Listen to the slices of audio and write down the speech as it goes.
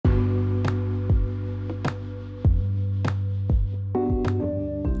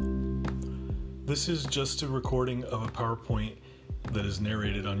This is just a recording of a PowerPoint that is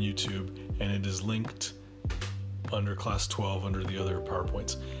narrated on YouTube, and it is linked under Class 12 under the other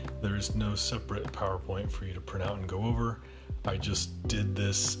PowerPoints. There is no separate PowerPoint for you to print out and go over. I just did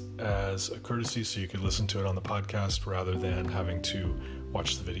this as a courtesy so you could listen to it on the podcast rather than having to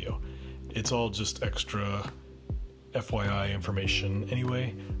watch the video. It's all just extra FYI information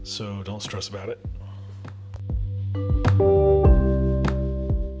anyway, so don't stress about it.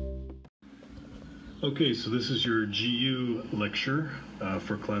 Okay, so this is your GU lecture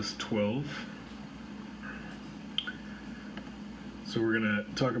for Class 12. So we're going to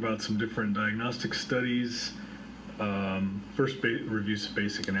talk about some different diagnostic studies. First, review some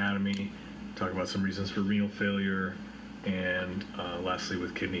basic anatomy, talk about some reasons for renal failure, and lastly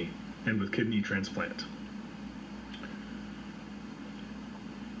with kidney transplant.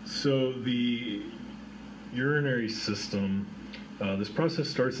 So the urinary system, this process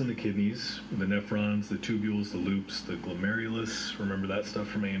starts in the kidneys, the nephrons, the tubules, the loops, the glomerulus. Remember that stuff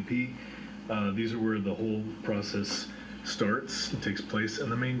from A&P? These are where the whole process starts and takes place,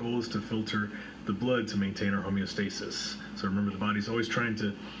 and the main goal is to filter the blood to maintain our homeostasis. So remember, the body's always trying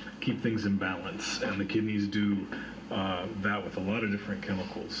to keep things in balance, and the kidneys do that with a lot of different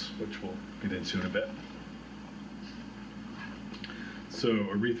chemicals, which we'll get into in a bit. So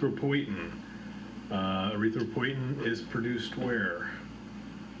erythropoietin. Erythropoietin is produced where?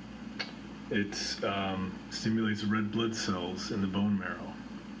 It stimulates red blood cells in the bone marrow.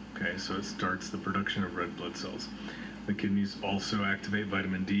 Okay, so it starts the production of red blood cells. The kidneys also activate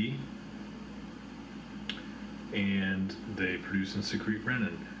vitamin D, and they produce and secrete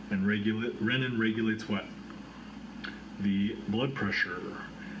renin. And renin regulates what? The blood pressure,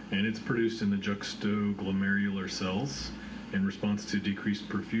 and it's produced in the juxtaglomerular cells in response to decreased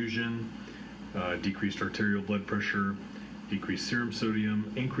perfusion, decreased arterial blood pressure, decreased serum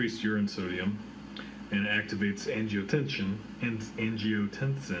sodium, increased urine sodium, and it activates angiotensin, and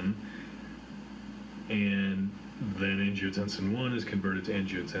then angiotensin 1 is converted to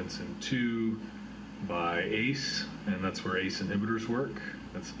angiotensin 2 by ACE, and that's where ACE inhibitors work.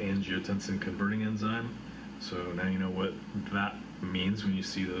 That's angiotensin converting enzyme. So now you know what that means when you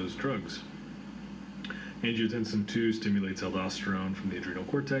see those drugs. Angiotensin 2 stimulates aldosterone from the adrenal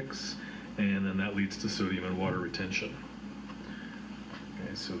cortex, and then that leads to sodium and water retention.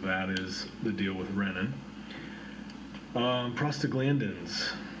 Okay, so that is the deal with renin.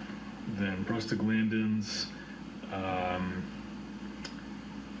 Prostaglandins. Then prostaglandins,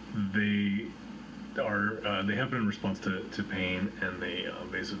 they happen in response to pain, and they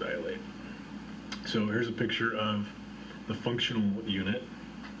vasodilate. So here's a picture of the functional unit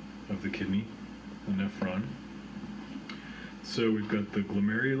of the kidney, the nephron. So we've got the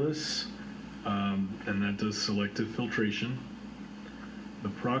glomerulus, and that does selective filtration. The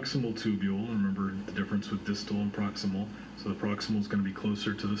proximal tubule, remember the difference with distal and proximal. So the proximal is going to be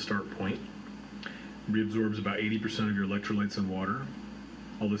closer to the start point. Reabsorbs about 80% of your electrolytes and water.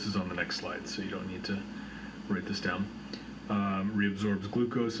 All this is on the next slide, so you don't need to write this down. Reabsorbs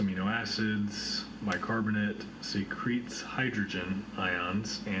glucose, amino acids, bicarbonate, secretes hydrogen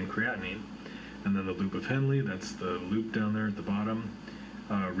ions, and creatinine. And then the loop of Henle, that's the loop down there at the bottom,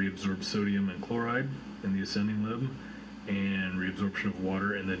 reabsorbs sodium and chloride in the ascending limb, and reabsorption of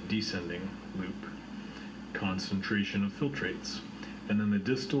water in the descending loop. Concentration of filtrates. And then the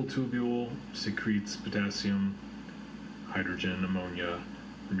distal tubule secretes potassium, hydrogen, ammonia,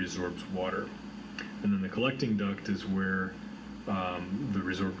 and reabsorbs water. And then the collecting duct is where the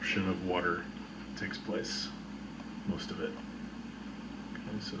resorption of water takes place, most of it.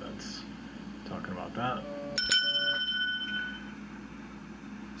 Okay, so that's talking about that.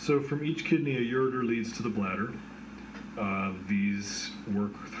 So from each kidney, a ureter leads to the bladder. These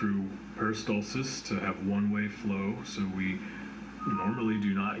work through peristalsis to have one-way flow, so we normally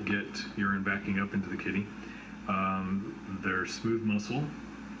do not get urine backing up into the kidney. They're smooth muscle,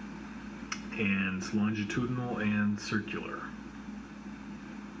 and it's longitudinal and circular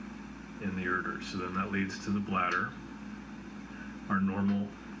in the ureter. So then that leads to the bladder. Our normal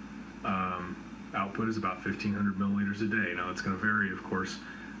output is about 1,500 milliliters a day. Now it's going to vary, of course,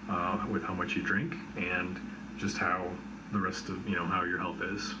 with how much you drink and just how the rest of, how your health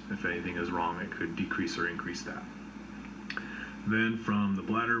is. If anything is wrong, it could decrease or increase that. Then from the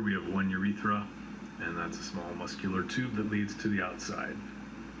bladder, we have one urethra, and that's a small muscular tube that leads to the outside.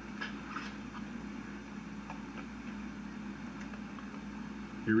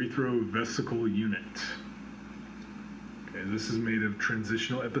 Urethrovesical unit. Okay, this is made of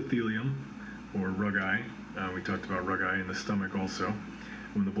transitional epithelium, or rugae. We talked about rugae in the stomach also.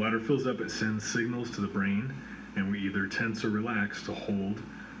 When the bladder fills up, it sends signals to the brain, and we either tense or relax to hold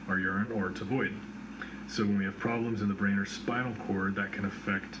our urine or to void. So when we have problems in the brain or spinal cord, that can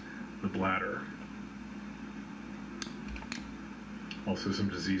affect the bladder. Also, some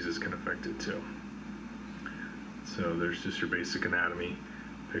diseases can affect it too. So there's just your basic anatomy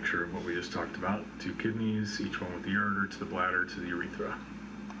picture of what we just talked about. 2 kidneys, each one with the ureter to the bladder to the urethra.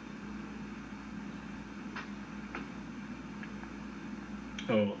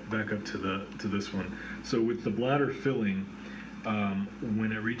 Oh, back up to this one. So with the bladder filling,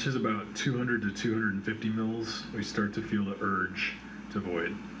 when it reaches about 200 to 250 mils, we start to feel the urge to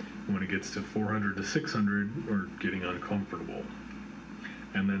void. When it gets to 400 to 600, we're getting uncomfortable.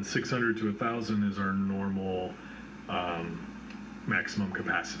 And then 600 to 1,000 is our normal maximum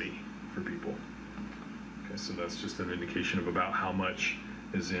capacity for people. Okay, so that's just an indication of about how much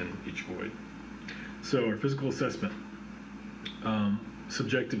is in each void. So our physical assessment,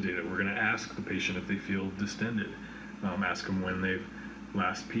 subjective data. We're going to ask the patient if they feel distended. Ask them when they've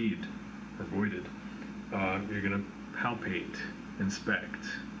last peed or voided. You're going to palpate, inspect,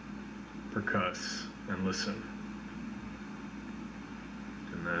 percuss, and listen.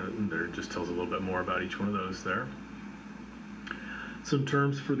 And there just tells a little bit more about each one of those there. Some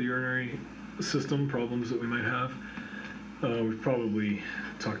terms for the urinary system, problems that we might have. We've probably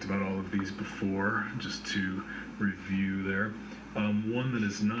talked about all of these before, just to review there. One that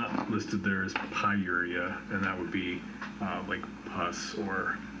is not listed there is pyuria, and that would be like pus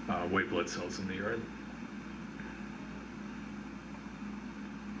or white blood cells in the urine.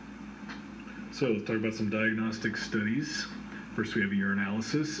 So let's talk about some diagnostic studies. First, we have a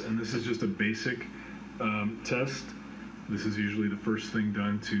urinalysis, and this is just a basic test. This is usually the first thing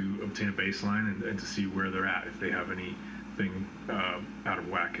done to obtain a baseline and to see where they're at, if they have anything out of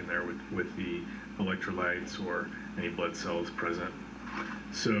whack in there with the electrolytes or any blood cells present.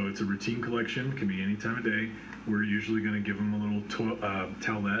 So it's a routine collection, can be any time of day. We're usually going to give them a little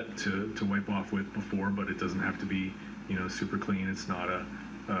towelette to wipe off with before, but it doesn't have to be, super clean. It's not a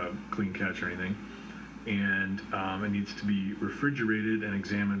clean catch or anything. And it needs to be refrigerated and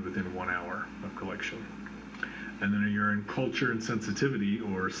examined within 1 hour of collection. And then a urine culture and sensitivity,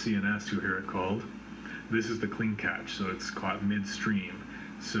 or CNS, you'll hear it called. This is the clean catch, so it's caught midstream.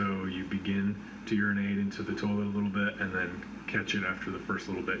 So you begin to urinate into the toilet a little bit and then catch it after the first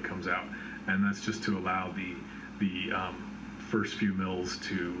little bit comes out. And that's just to allow the first few mils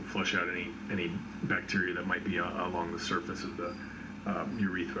to flush out any bacteria that might be along the surface of the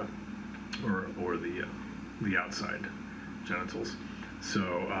urethra or the outside genitals.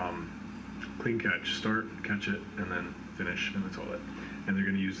 So clean catch, start, catch it, and then finish in the toilet. And they're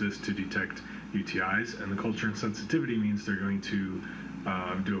going to use this to detect UTIs. And the culture and sensitivity means they're going to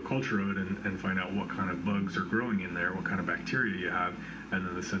do a culture of it and find out what kind of bugs are growing in there, what kind of bacteria you have, and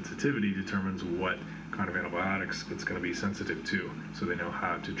then the sensitivity determines what kind of antibiotics it's going to be sensitive to, so they know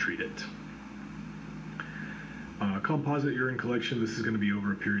how to treat it. Composite urine collection, this is going to be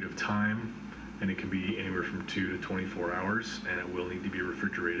over a period of time, and it can be anywhere from 2 to 24 hours, and it will need to be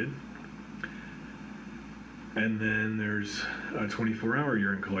refrigerated. And then there's a 24-hour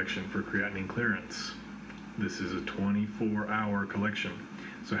urine collection for creatinine clearance. This is a 24-hour collection.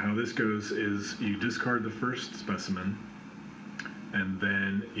 So how this goes is you discard the first specimen, and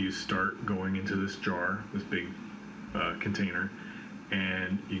then you start going into this jar, this big container,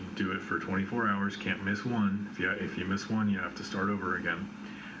 and you do it for 24 hours, can't miss one. If you miss one, you have to start over again.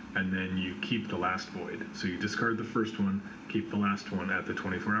 And then you keep the last void. So you discard the first one, keep the last one at the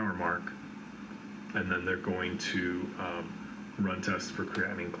 24-hour mark, and then they're going to run tests for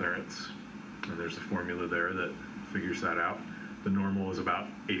creatinine clearance. And there's a formula there that figures that out. The normal is about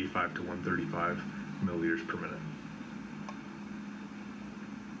 85 to 135 milliliters per minute.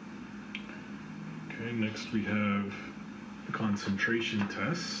 Okay, next we have a concentration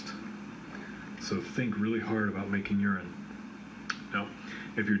test. So think really hard about making urine. Now,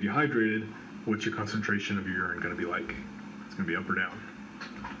 if you're dehydrated, what's your concentration of your urine going to be like? It's going to be up or down?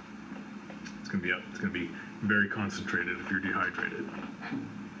 It's going to be up. It's going to be very concentrated if you're dehydrated.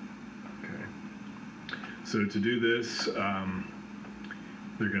 Okay. So to do this,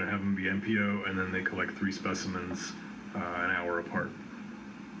 they're going to have them be MPO, and then they collect 3 specimens an hour apart.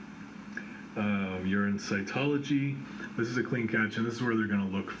 Urine cytology. This is a clean catch, and this is where they're going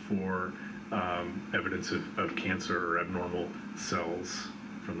to look for evidence of cancer or abnormal cells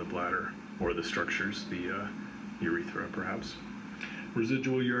from the bladder or the structures, the urethra perhaps.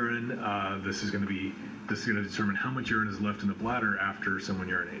 Residual urine, this is going to determine how much urine is left in the bladder after someone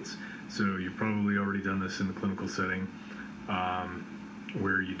urinates. So you've probably already done this in the clinical setting,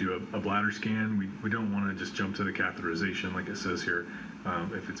 where you do a bladder scan. We don't want to just jump to the catheterization like it says here.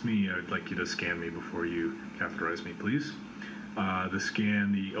 If it's me, I'd like you to scan me before you catheterize me, please. The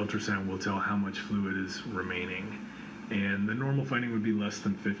scan, the ultrasound will tell how much fluid is remaining. And the normal finding would be less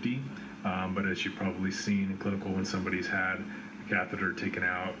than 50, but as you've probably seen in clinical, when somebody's had a catheter taken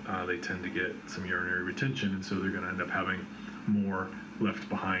out, they tend to get some urinary retention, and so they're going to end up having more left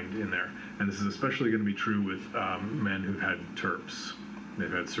behind in there. And this is especially going to be true with men who've had TURPs.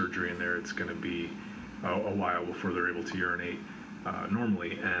 They've had surgery in there. It's going to be a while before they're able to urinate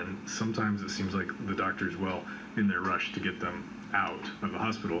normally, and sometimes it seems like the doctors, well, in their rush to get them out of the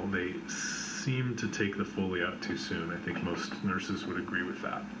hospital, they seem to take the Foley out too soon. I think most nurses would agree with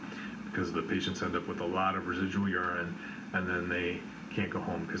that, because the patients end up with a lot of residual urine, and then they can't go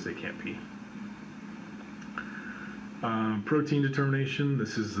home because they can't pee. Protein determination,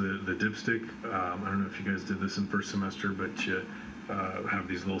 this is the dipstick. I don't know if you guys did this in first semester, but you have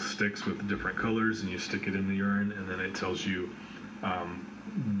these little sticks with different colors, and you stick it in the urine, and then it tells you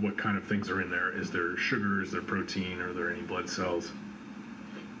what kind of things are in there. Is there sugar? Is there protein? Are there any blood cells?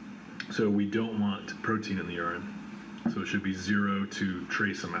 So we don't want protein in the urine. So it should be 0 to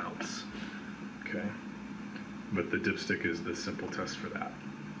trace amounts. Okay. But the dipstick is the simple test for that.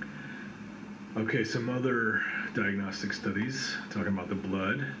 Okay, some other diagnostic studies talking about the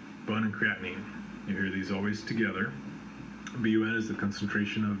blood, BUN and creatinine. You hear these always together. BUN is the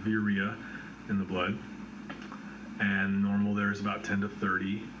concentration of urea in the blood, and normal there is about 10 to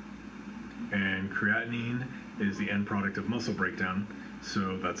 30. And creatinine is the end product of muscle breakdown,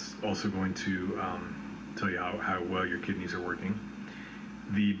 so that's also going to tell you how well your kidneys are working.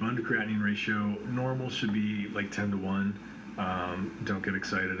 The BUN to creatinine ratio, normal should be like 10 to 1. Don't get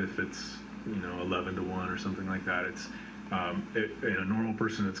excited if it's 11 to 1 or something like that. It's in a normal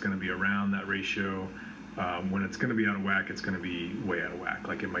person, it's going to be around that ratio. When it's going to be out of whack, it's going to be way out of whack.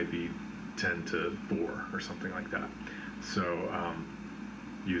 Like it might be 10 to 4 or something like that. So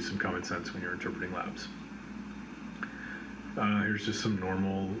use some common sense when you're interpreting labs. Here's just some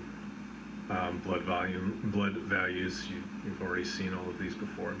normal blood values. You've already seen all of these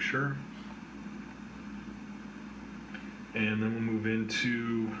before, I'm sure. And then we'll move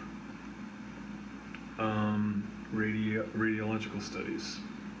into radiological studies.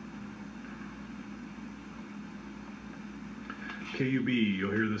 KUB,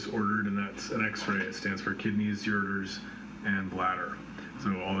 you'll hear this ordered, and that's an X-ray. It stands for kidneys, ureters, and bladder.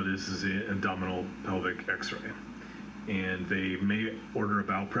 So all it is an abdominal pelvic X-ray. And they may order a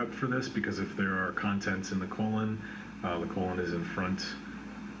bowel prep for this, because if there are contents in the colon is in front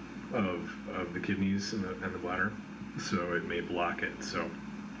of the kidneys and the bladder, so it may block it. So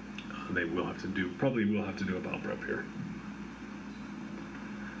they probably will have to do a bowel prep here.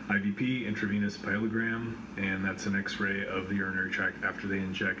 IVP, intravenous pyelogram, and that's an X-ray of the urinary tract after they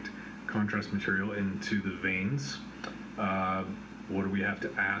inject contrast material into the veins. What do we have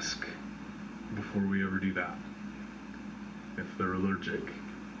to ask before we ever do that? If they're allergic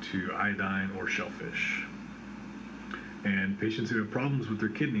to iodine or shellfish. And patients who have problems with their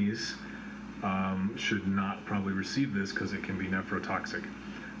kidneys should not probably receive this, because it can be nephrotoxic.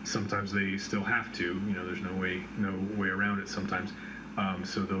 Sometimes they still have to, there's no way around it sometimes.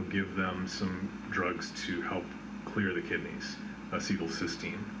 So they'll give them some drugs to help clear the kidneys.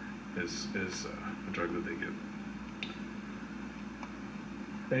 Acetylcysteine is a drug that they give.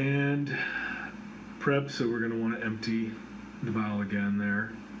 And prep, so we're going to want to empty the bowel again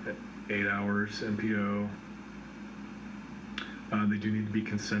there at 8 hours NPO. They do need to be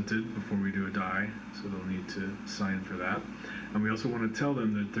consented before we do a dye, so they'll need to sign for that. And we also want to tell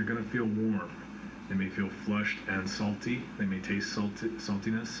them that they're going to feel warm. They may feel flushed and salty. They may taste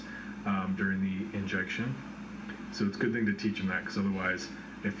saltiness during the injection. So it's a good thing to teach them that, because otherwise,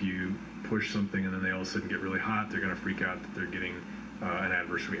 if you push something and then they all of a sudden get really hot, they're going to freak out that they're getting an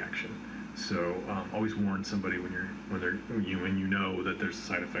adverse reaction. So always warn somebody when you know that there's a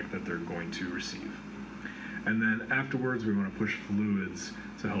side effect that they're going to receive. And then afterwards, we want to push fluids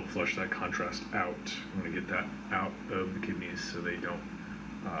to help flush that contrast out. We want to get that out of the kidneys so they don't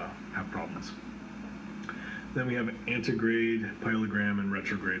have problems. Then we have antegrade pyelogram and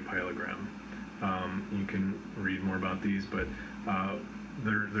retrograde pyelogram. You can read more about these, but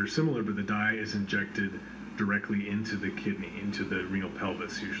they're similar, but the dye is injected directly into the kidney, into the renal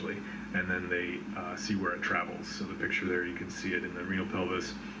pelvis usually, and then they see where it travels. So the picture there, you can see it in the renal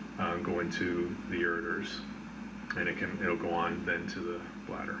pelvis go into the ureters, and it'll go on then to the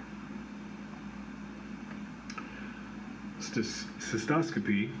bladder.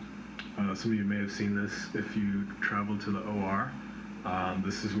 Cystoscopy. Some of you may have seen this if you traveled to the OR.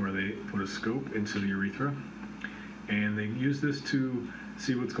 This is where they put a scope into the urethra, and they use this to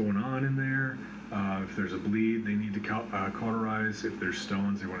see what's going on in there, If there's a bleed, they need to cauterize. If there's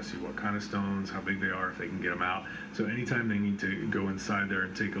stones, they want to see what kind of stones, how big they are, if they can get them out. So anytime they need to go inside there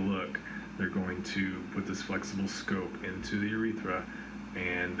and take a look, they're going to put this flexible scope into the urethra,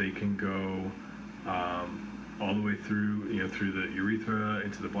 and they can go all the way through, through the urethra,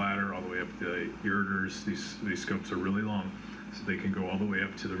 into the bladder, all the way up the ureters. These scopes are really long, so they can go all the way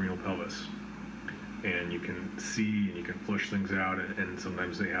up to the renal pelvis. And you can see and you can flush things out, and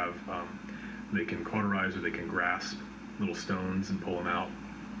sometimes they have, they can cauterize, or they can grasp little stones and pull them out.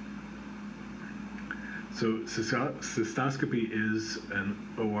 So cystoscopy is an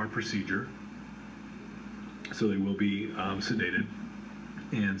OR procedure, so they will be sedated,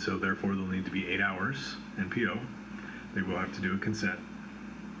 and so therefore they'll need to be 8 hours NPO. They will have to do a consent,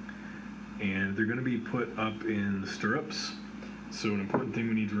 and they're going to be put up in the stirrups. So an important thing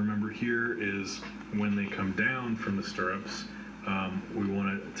we need to remember here is when they come down from the stirrups, we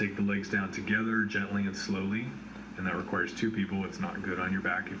want to take the legs down together gently and slowly, and that requires 2 people. It's not good on your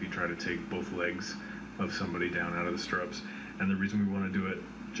back if you try to take both legs of somebody down out of the stirrups. And the reason we want to do it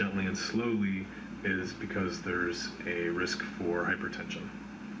gently and slowly is because there's a risk for hypertension.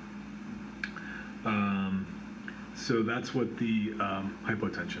 So that's what the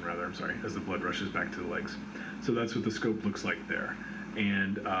hypotension, rather, I'm sorry, as the blood rushes back to the legs. So that's what the scope looks like there.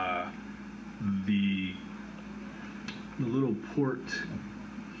 And the little port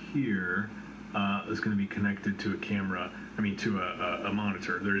here is going to be connected to a camera, to a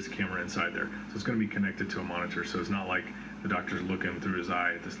monitor. There is a camera inside there. So it's going to be connected to a monitor. So it's not like the doctor's looking through his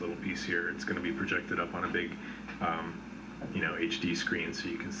eye at this little piece here. It's going to be projected up on a big, HD screen, so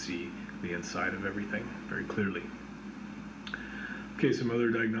you can see the inside of everything very clearly. Okay, some other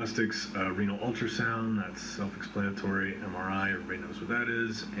diagnostics, renal ultrasound, that's self-explanatory. MRI, everybody knows what that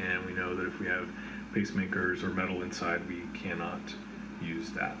is, and we know that if we have pacemakers or metal inside, we cannot use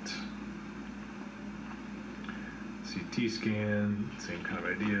that. CT scan, same kind of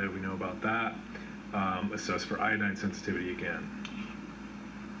idea, we know about that. Assess for iodine sensitivity again.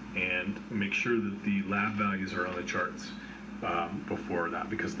 And make sure that the lab values are on the charts before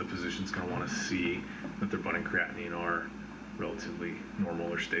that, because the physician's going to want to see that their blood and creatinine are relatively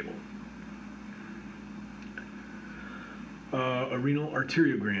normal or stable. A renal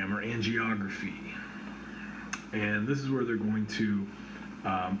arteriogram or angiography. And this is where they're going to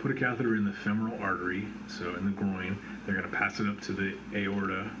put a catheter in the femoral artery, so in the groin. They're going to pass it up to the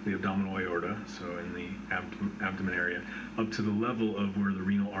aorta, the abdominal aorta, so in the abdomen area, up to the level of where the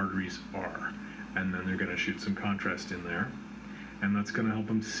renal arteries are. And then they're going to shoot some contrast in there. And that's going to help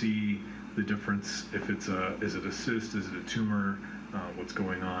them see the difference, if it's is it a cyst, is it a tumor, what's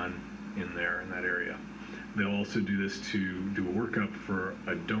going on in there in that area. They'll also do this to do a workup for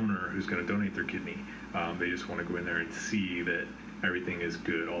a donor who's going to donate their kidney. They just want to go in there and see that everything is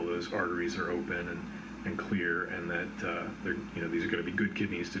good, all those arteries are open and clear, and that these are going to be good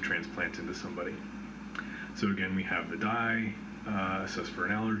kidneys to transplant into somebody. So again, we have the dye, assess for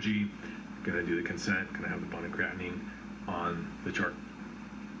an allergy, going to do the consent, going to have the blood and creatinine on the chart.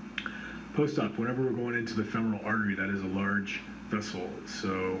 Post-op, whenever we're going into the femoral artery, that is a large vessel.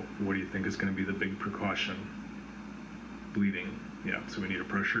 So what do you think is going to be the big precaution? Bleeding. Yeah, so we need a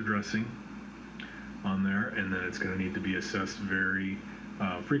pressure dressing on there, and then it's going to need to be assessed very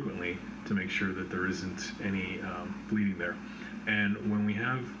frequently to make sure that there isn't any bleeding there. And when we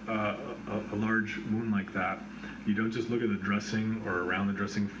have a large wound like that, you don't just look at the dressing or around the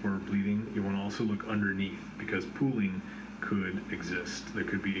dressing for bleeding. You want to also look underneath, because pooling could exist. It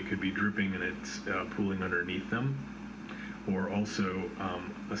could be dripping and it's pooling underneath them, or also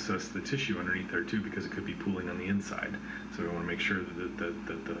assess the tissue underneath there too, because it could be pooling on the inside. So we want to make sure that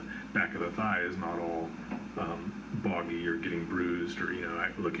the back of the thigh is not all boggy or getting bruised, or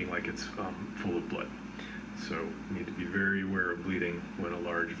looking like it's full of blood. So you need to be very aware of bleeding when a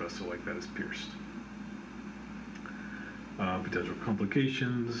large vessel like that is pierced. Potential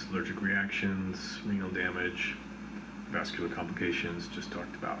complications, allergic reactions, renal damage, vascular complications, just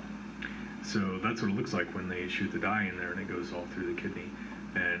talked about. So that's what it looks like when they shoot the dye in there and it goes all through the kidney.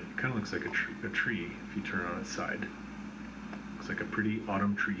 And it kind of looks like a tree if you turn it on its side. Looks like a pretty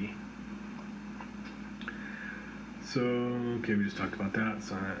autumn tree. So, okay, we just talked about that,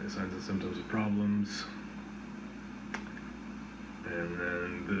 signs and symptoms of problems. And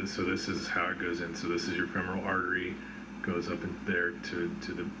then, so this is how it goes in. So this is your femoral artery, goes up in there to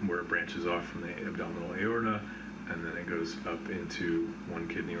where it branches off from the abdominal aorta, and then it goes up into one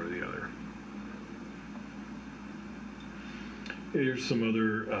kidney or the other. Here's some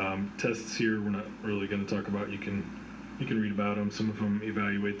other tests here we're not really going to talk about. You can read about them. Some of them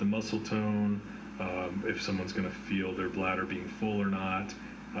evaluate the muscle tone, if someone's going to feel their bladder being full or not,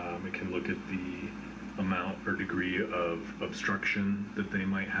 It can look at the amount or degree of obstruction that they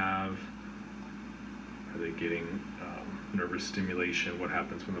might have. Are they getting nervous stimulation? What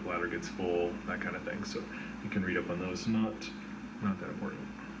happens when the bladder gets full? That kind of thing. So you can read up on those. Not that important.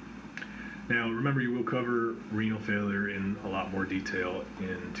 Now, remember, you will cover renal failure in a lot more detail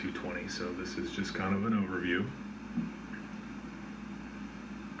in 220. So this is just kind of an overview.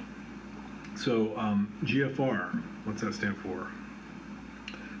 So GFR, what's that stand for?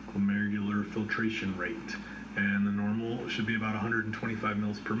 Glomerular filtration rate. And the normal should be about 125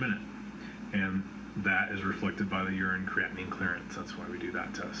 mils per minute. And that is reflected by the urine creatinine clearance. That's why we do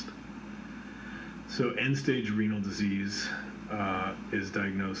that test. So end-stage renal disease is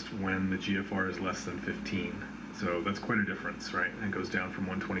diagnosed when the GFR is less than 15. So that's quite a difference, right? It goes down from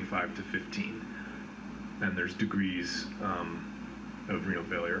 125 to 15. And there's degrees of renal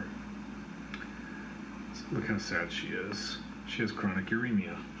failure. So look how sad she is. She has chronic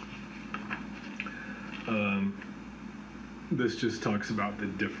uremia. This just talks about the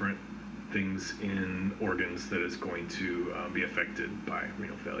different things in organs that is going to be affected by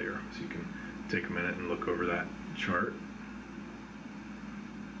renal failure. So you can take a minute and look over that chart.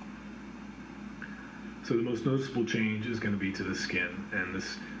 So the most noticeable change is going to be to the skin, and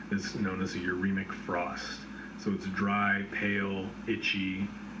this is known as a uremic frost. So it's dry, pale, itchy,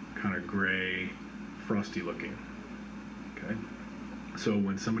 kind of gray, frosty looking. Okay. So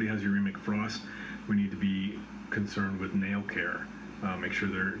when somebody has uremic frost, we need to be concerned with nail care. Make sure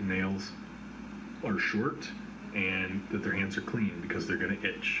their nails are short and that their hands are clean, because they're going to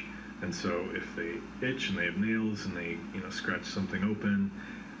itch. And so if they itch and they have nails and they scratch something open,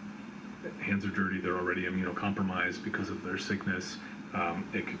 hands are dirty, they're already immunocompromised because of their sickness,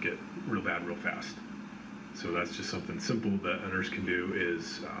 it could get real bad real fast. So that's just something simple that a nurse can do,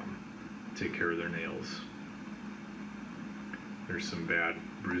 is take care of their nails. There's some bad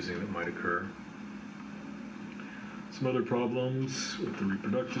bruising that might occur. Some other problems with the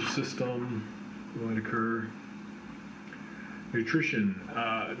reproductive system might occur. Nutrition.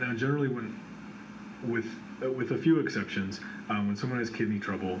 Now, generally, with a few exceptions, when someone has kidney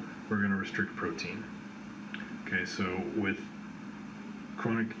trouble, we're going to restrict protein. Okay, so with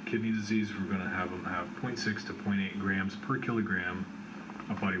chronic kidney disease, we're going to have them have 0.6 to 0.8 grams per kilogram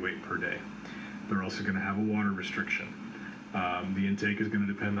of body weight per day. They're also going to have a water restriction. The intake is going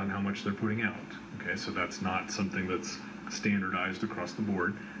to depend on how much they're putting out. Okay, so that's not something that's standardized across the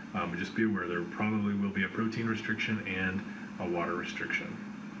board. Just be aware there probably will be a protein restriction and a water restriction.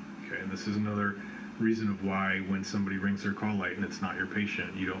 Okay, and this is another reason of why when somebody rings their call light and it's not your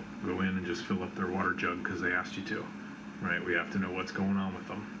patient, you don't go in and just fill up their water jug because they asked you to. Right? We have to know what's going on with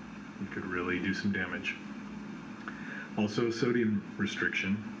them. It could really do some damage. Also, sodium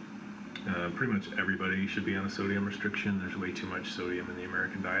restriction. Pretty much everybody should be on a sodium restriction. There's way too much sodium in the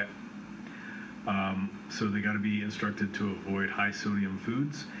American diet. So they got to be instructed to avoid high sodium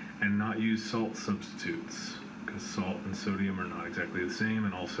foods and not use salt substitutes, because salt and sodium are not exactly the same,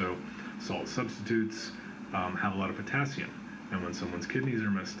 and also salt substitutes have a lot of potassium. And when someone's kidneys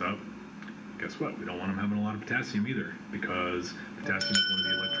are messed up, guess what? We don't want them having a lot of potassium either, because potassium is one of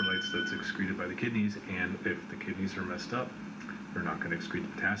the electrolytes that's excreted by the kidneys, and if the kidneys are messed up, they're not going to excrete the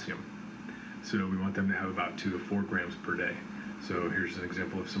potassium. So we want them to have about 2 to 4 grams per day. So here's an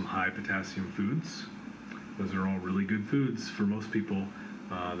example of some high potassium foods. Those are all really good foods for most people.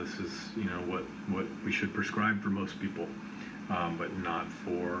 This is, what we should prescribe for most people, but not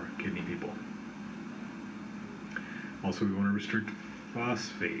for kidney people. Also, we want to restrict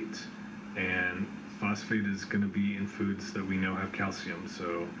phosphate, and phosphate is going to be in foods that we know have calcium,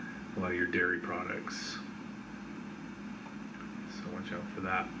 so a lot of your dairy products. So watch out for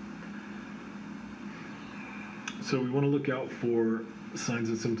that. So we want to look out for signs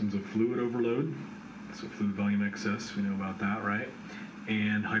and symptoms of fluid overload. So fluid volume excess, we know about that, right?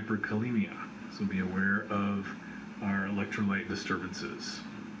 And hyperkalemia. So be aware of our electrolyte disturbances.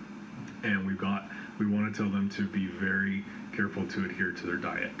 And we want to tell them to be very careful to adhere to their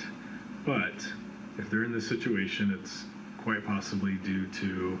diet. But if they're in this situation, it's quite possibly due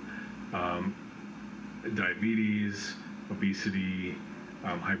to diabetes, obesity,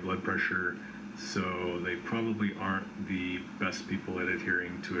 high blood pressure. So they probably aren't the best people at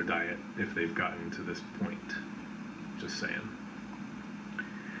adhering to a diet if they've gotten to this point. Just saying.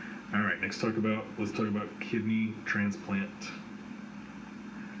 All right, let's talk about kidney transplant.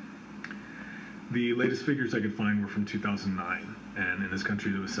 The latest figures I could find were from 2009, and in this country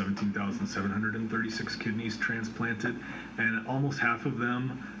there was 17,736 kidneys transplanted, and almost half of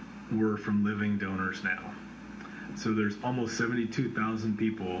them were from living donors now. So there's almost 72,000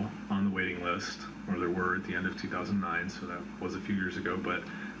 people on the waiting list, or there were at the end of 2009, so that was a few years ago, but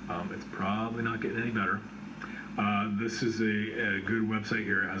it's probably not getting any better. This is a good website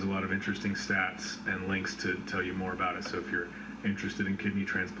here. It has a lot of interesting stats and links to tell you more about it. So if you're interested in kidney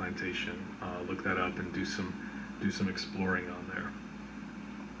transplantation, look that up and do some exploring on there.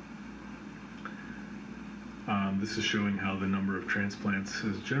 This is showing how the number of transplants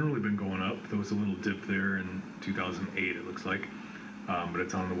has generally been going up. There was a little dip there in 2008, it looks like, but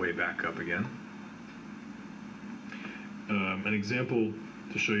it's on the way back up again. An example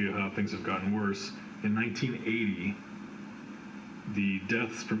to show you how things have gotten worse. In 1980, the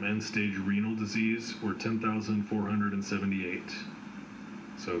deaths from end-stage renal disease were 10,478.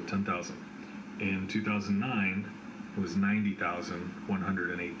 So 10,000. In 2009, it was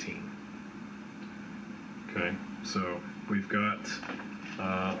 90,118. Okay, so we've got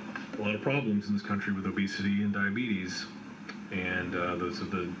a lot of problems in this country with obesity and diabetes, and those are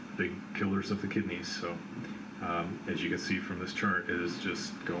the big killers of the kidneys. So as you can see from this chart, it is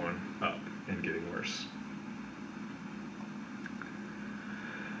just going up and getting worse.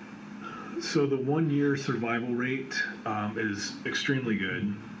 So the 1-year survival rate is extremely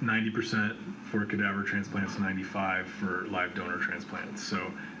good. 90% for cadaver transplants, 95% for live donor transplants.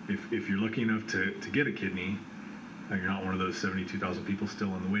 So if you're lucky enough to get a kidney, and you're not one of those 72,000 people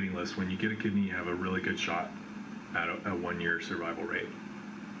still on the waiting list, when you get a kidney, you have a really good shot at a 1-year survival rate.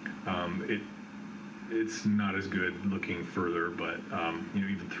 It's not as good looking further, but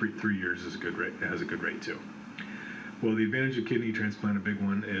even three years is a good rate. It has a good rate too. Well, the advantage of kidney transplant, a big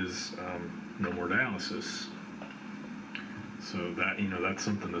one, is no more dialysis. So that's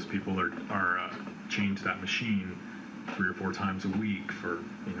something. Those people are chained to that machine 3 or 4 times a week for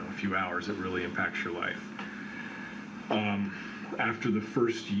a few hours. It really impacts your life. After the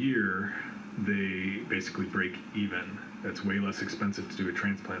first year, they basically break even. It's way less expensive to do a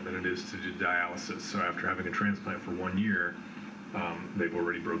transplant than it is to do dialysis. So after having a transplant for 1 year, they've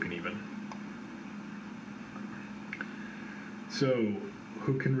already broken even. So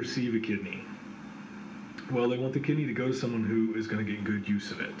who can receive a kidney? Well, they want the kidney to go to someone who is going to get good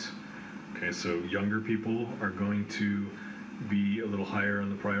use of it. Okay, so younger people are going to be a little higher on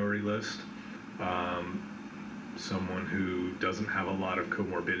the priority list. Someone who doesn't have a lot of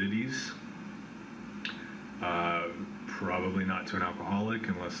comorbidities. Probably not to an alcoholic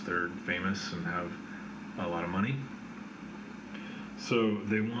unless they're famous and have a lot of money. So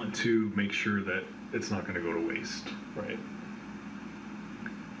they want to make sure that it's not going to go to waste, right?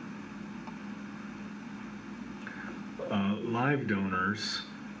 Live donors,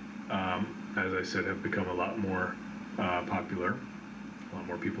 as I said, have become a lot more popular. A lot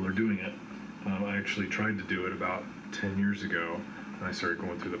more people are doing it. I actually tried to do it about 10 years ago, and I started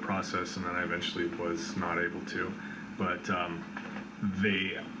going through the process, and then I eventually was not able to. But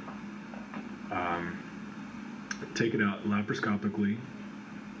they take it out laparoscopically,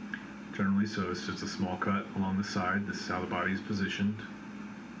 generally, so it's just a small cut along the side. This is how the body is positioned.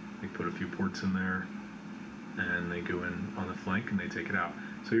 They put a few ports in there, and they go in on the flank, and they take it out.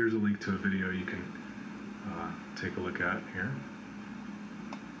 So here's a link to a video you can take a look at here.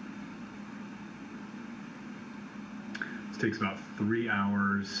 This takes about 3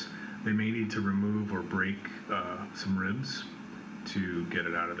 hours. They may need to remove or break some ribs to get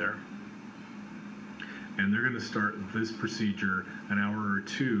it out of there. And they're going to start this procedure an hour or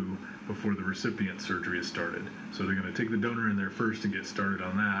 2 before the recipient surgery is started. So they're going to take the donor in there first and get started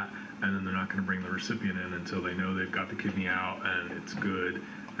on that, and then they're not going to bring the recipient in until they know they've got the kidney out and it's good,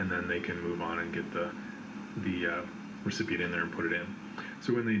 and then they can move on and get the recipient in there and put it in.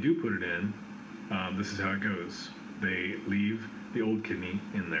 So when they do put it in, this is how it goes. They leave the old kidney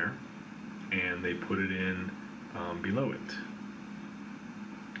in there, and they put it in below it.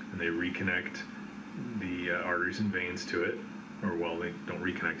 And they reconnect the arteries and veins to it, or well, they don't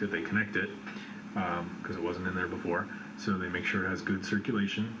reconnect it, they connect it, because it wasn't in there before. So they make sure it has good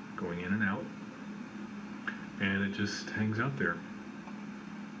circulation going in and out, and it just hangs out there.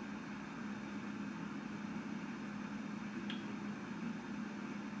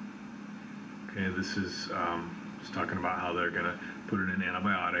 Okay, this is just talking about how they're going to put it in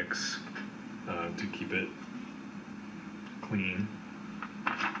antibiotics to keep it clean.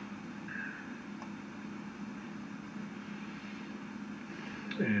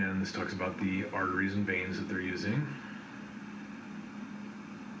 And this talks about the arteries and veins that they're using.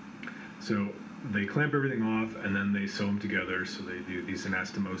 So they clamp everything off, and then they sew them together. So they do these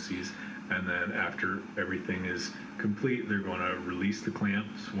anastomoses, and then after everything is complete, they're going to release the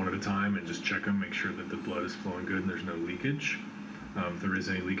clamps one at a time and just check them, make sure that the blood is flowing good and there's no leakage. If there is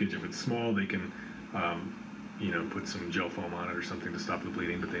any leakage, if it's small, they can put some gel foam on it or something to stop the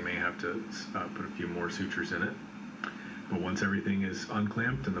bleeding, but they may have to put a few more sutures in it. But once everything is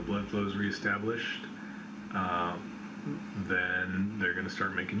unclamped and the blood flow is reestablished, then they're going to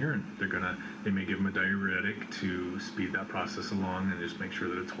start making urine. They may give them a diuretic to speed that process along and just make sure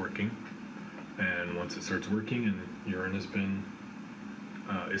that it's working. And once it starts working and urine has been,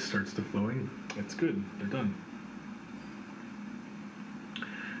 it starts to flowing, it's good. They're done.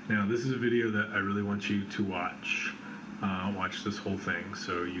 Now, this is a video that I really want you to watch. Watch this whole thing.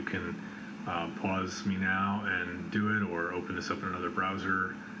 So you can pause me now and do it, or open this up in another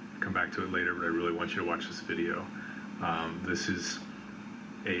browser, come back to it later, but I really want you to watch this video. This is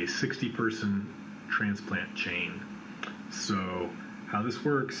a 60-person transplant chain. So how this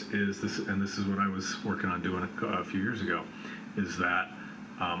works is this, and this is what I was working on doing a few years ago, is that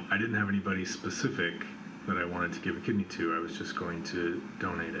I didn't have anybody specific that I wanted to give a kidney to. I was just going to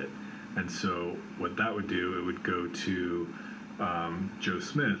donate it. And so what that would do, it would go to Joe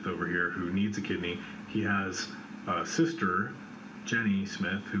Smith over here, who needs a kidney. He has a sister, Jenny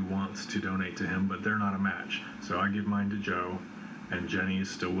Smith, who wants to donate to him, but they're not a match. So I give mine to Joe, and Jenny is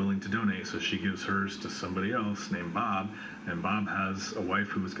still willing to donate, so she gives hers to somebody else named Bob, and Bob has a wife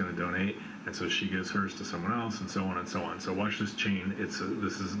who was going to donate, and so she gives hers to someone else, and so on and so on. So watch this chain.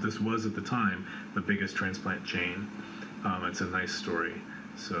 This was at the time the biggest transplant chain. It's a nice story,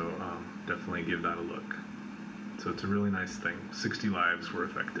 so definitely give that a look. So it's a really nice thing. 60 lives were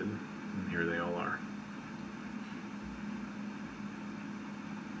affected, and here they all are.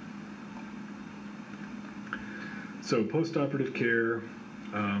 So post-operative care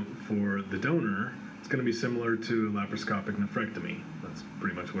for the donor, it's going to be similar to laparoscopic nephrectomy. That's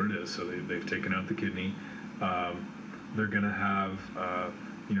pretty much what it is. So they've taken out the kidney. They're going to have a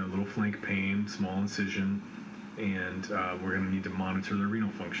little flank pain, small incision, and we're going to need to monitor their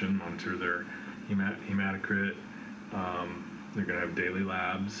renal function, monitor their hematocrit. They're going to have daily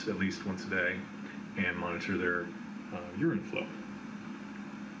labs at least once a day, and monitor their urine flow.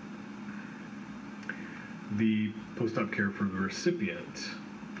 The post-op care for the recipient.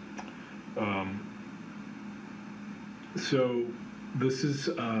 So this is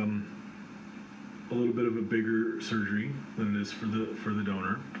a little bit of a bigger surgery than it is for the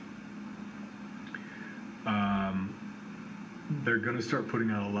donor. They're going to start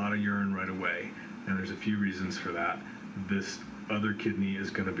putting out a lot of urine right away, and there's a few reasons for that. This other kidney is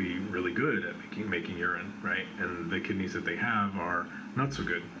going to be really good at making urine, right? And the kidneys that they have are not so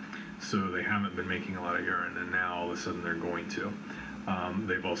good. So they haven't been making a lot of urine, and now all of a sudden they're going to.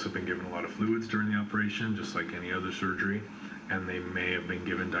 They've also been given a lot of fluids during the operation, just like any other surgery, and they may have been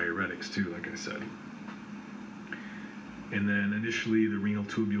given diuretics too, like I said. And then initially the renal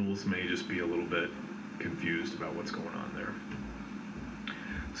tubules may just be a little bit confused about what's going on there.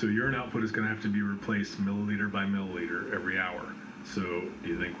 So urine output is going to have to be replaced milliliter by milliliter every hour. So do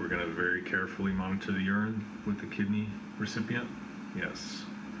you think we're going to very carefully monitor the urine with the kidney recipient? Yes.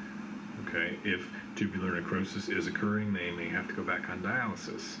 Okay, if tubular necrosis is occurring, they may have to go back on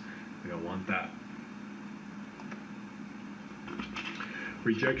dialysis. We don't want that.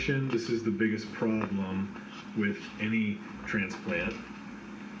 Rejection, this is the biggest problem with any transplant.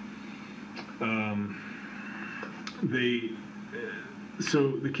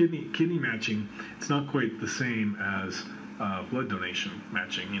 So the kidney matching, it's not quite the same as blood donation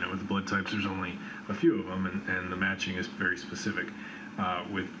matching. With the blood types, there's only a few of them, and the matching is very specific.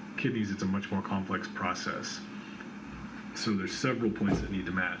 With kidneys, it's a much more complex process. So there's several points that need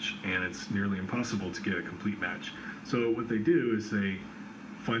to match, and it's nearly impossible to get a complete match. So what they do is they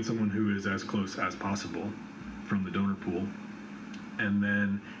find someone who is as close as possible from the donor pool, and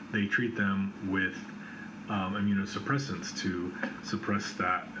then they treat them with immunosuppressants to suppress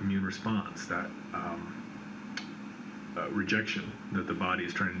that immune response, that rejection that the body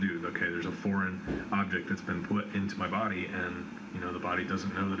is trying to do. Okay, there's a foreign object that's been put into my body, and the body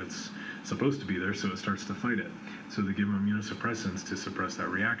doesn't know that it's supposed to be there, so it starts to fight it. So they give them immunosuppressants to suppress that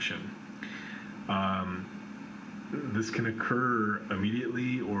reaction. This can occur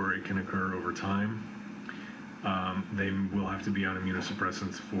immediately, or it can occur over time. They will have to be on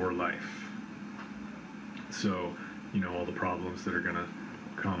immunosuppressants for life. So, all the problems that are going to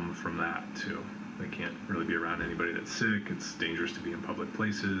come from that too. They can't really be around anybody that's sick. It's dangerous to be in public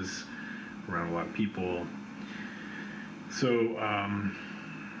places, around a lot of people. So,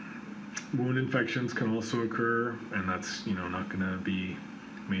 wound infections can also occur, and that's, not going to be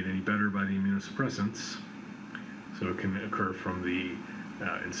made any better by the immunosuppressants. So it can occur from the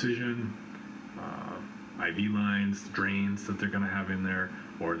incision, IV lines, drains that they're going to have in there,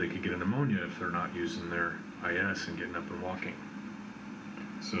 or they could get a pneumonia if they're not using their IS and getting up and walking.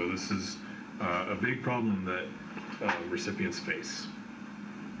 So this is a big problem that recipients face.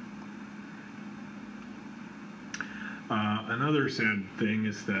 Another sad thing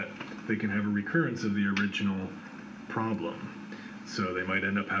is that they can have a recurrence of the original problem. So they might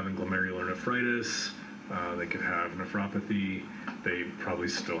end up having glomerular nephritis, they could have nephropathy, they probably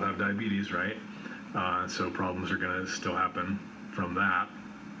still have diabetes, right? So problems are going to still happen from that,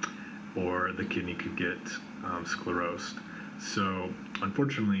 or the kidney could get sclerosed. So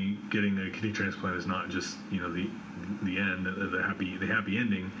unfortunately, getting a kidney transplant is not just the end, the happy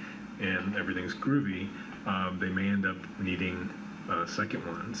ending, and everything's groovy. They may end up needing a second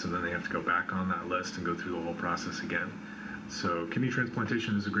one, so then they have to go back on that list and go through the whole process again. So kidney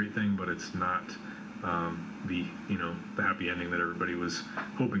transplantation is a great thing, but it's not the happy ending that everybody was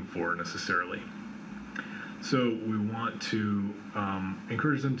hoping for necessarily. So we want to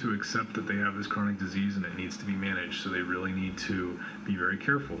encourage them to accept that they have this chronic disease and it needs to be managed. So they really need to be very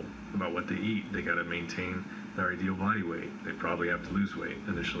careful about what they eat. They got to maintain their ideal body weight. They probably have to lose weight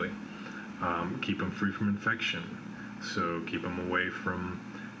initially. Keep them free from infection. So keep them away from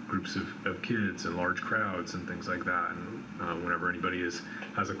groups of kids and large crowds and things like that. And whenever anybody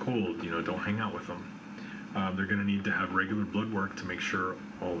has a cold, don't hang out with them. They're going to need to have regular blood work to make sure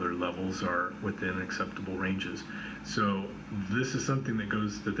all their levels are within acceptable ranges. So this is something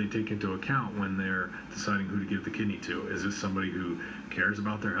that they take into account when they're deciding who to give the kidney to. Is this somebody who cares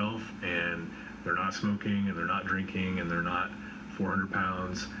about their health and they're not smoking and they're not drinking and they're not 400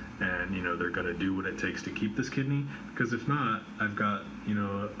 pounds and they're going to do what it takes to keep this kidney? Because if not, I've got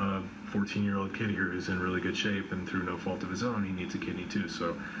a 14-year-old kid here who's in really good shape and through no fault of his own he needs a kidney too,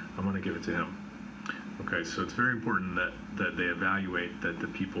 so I'm going to give it to him. Okay, so it's very important that they evaluate that the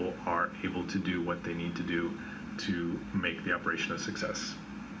people are able to do what they need to do to make the operation a success.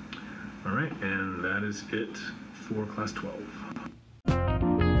 All right, and that is it for class 12.